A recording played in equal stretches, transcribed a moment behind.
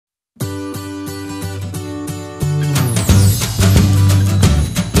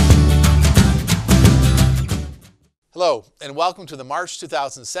Hello, and welcome to the March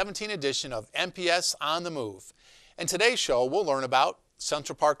 2017 edition of MPS on the Move. In today's show, we'll learn about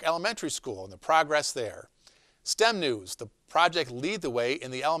Central Park Elementary School and the progress there. STEM news, the project Lead the Way in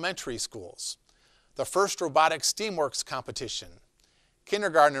the elementary schools. The first robotics Steamworks competition.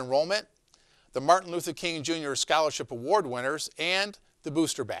 Kindergarten enrollment, the Martin Luther King Jr. Scholarship Award winners, and the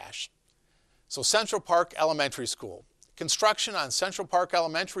Booster Bash. So Central Park Elementary School. Construction on Central Park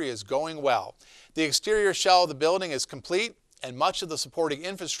Elementary is going well. The exterior shell of the building is complete, and much of the supporting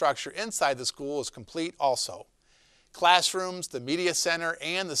infrastructure inside the school is complete also. Classrooms, the media center,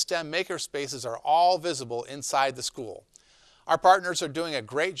 and the STEM maker spaces are all visible inside the school. Our partners are doing a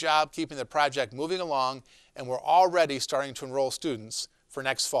great job keeping the project moving along, and we're already starting to enroll students for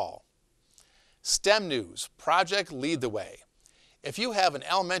next fall. STEM news, Project Lead the Way. If you have an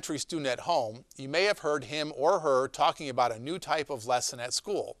elementary student at home, you may have heard him or her talking about a new type of lesson at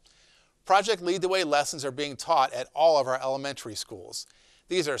school. Project Lead the Way lessons are being taught at all of our elementary schools.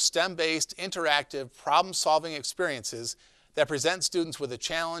 These are STEM-based, interactive, problem-solving experiences that present students with a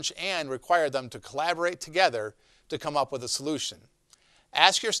challenge and require them to collaborate together to come up with a solution.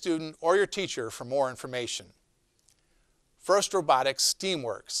 Ask your student or your teacher for more information. First Robotics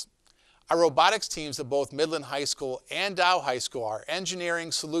Steamworks. Our robotics teams at both Midland High School and Dow High School are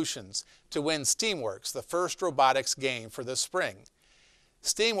engineering solutions to win Steamworks, the first robotics game for this spring.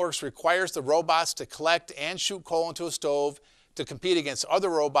 Steamworks requires the robots to collect and shoot coal into a stove, to compete against other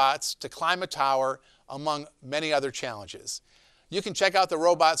robots, to climb a tower, among many other challenges. You can check out the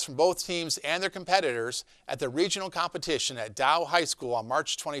robots from both teams and their competitors at the regional competition at Dow High School on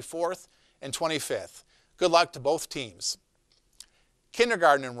March 24th and 25th. Good luck to both teams.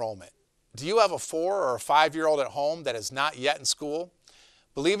 Kindergarten enrollment. Do you have a 4 or a 5-year-old at home that is not yet in school?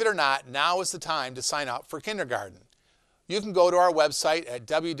 Believe it or not, now is the time to sign up for kindergarten. You can go to our website at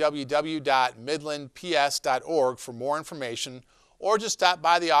www.midlandps.org for more information, or just stop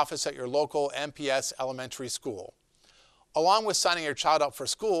by the office at your local MPS elementary school. Along with signing your child up for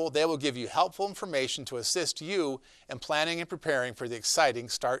school, they will give you helpful information to assist you in planning and preparing for the exciting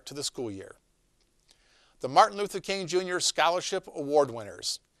start to the school year. The Martin Luther King Jr. Scholarship Award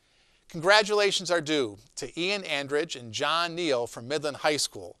winners. Congratulations are due to Ian Andridge and John Neal from Midland High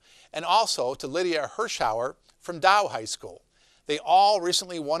School, and also to Lydia Hirschauer from Dow High School. They all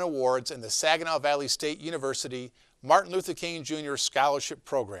recently won awards in the Saginaw Valley State University Martin Luther King Jr. Scholarship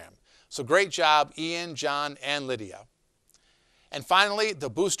Program. So great job, Ian, John, and Lydia. And finally, the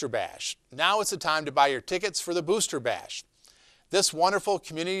Booster Bash. Now it's the time to buy your tickets for the Booster Bash. This wonderful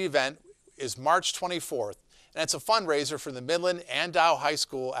community event is March 24th. And it's a fundraiser for the Midland and Dow High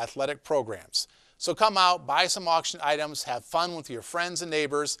School athletic programs. So come out, buy some auction items, have fun with your friends and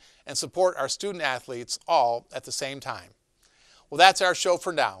neighbors, and support our student athletes all at the same time. Well, that's our show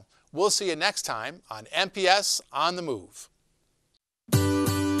for now. We'll see you next time on MPS on the Move.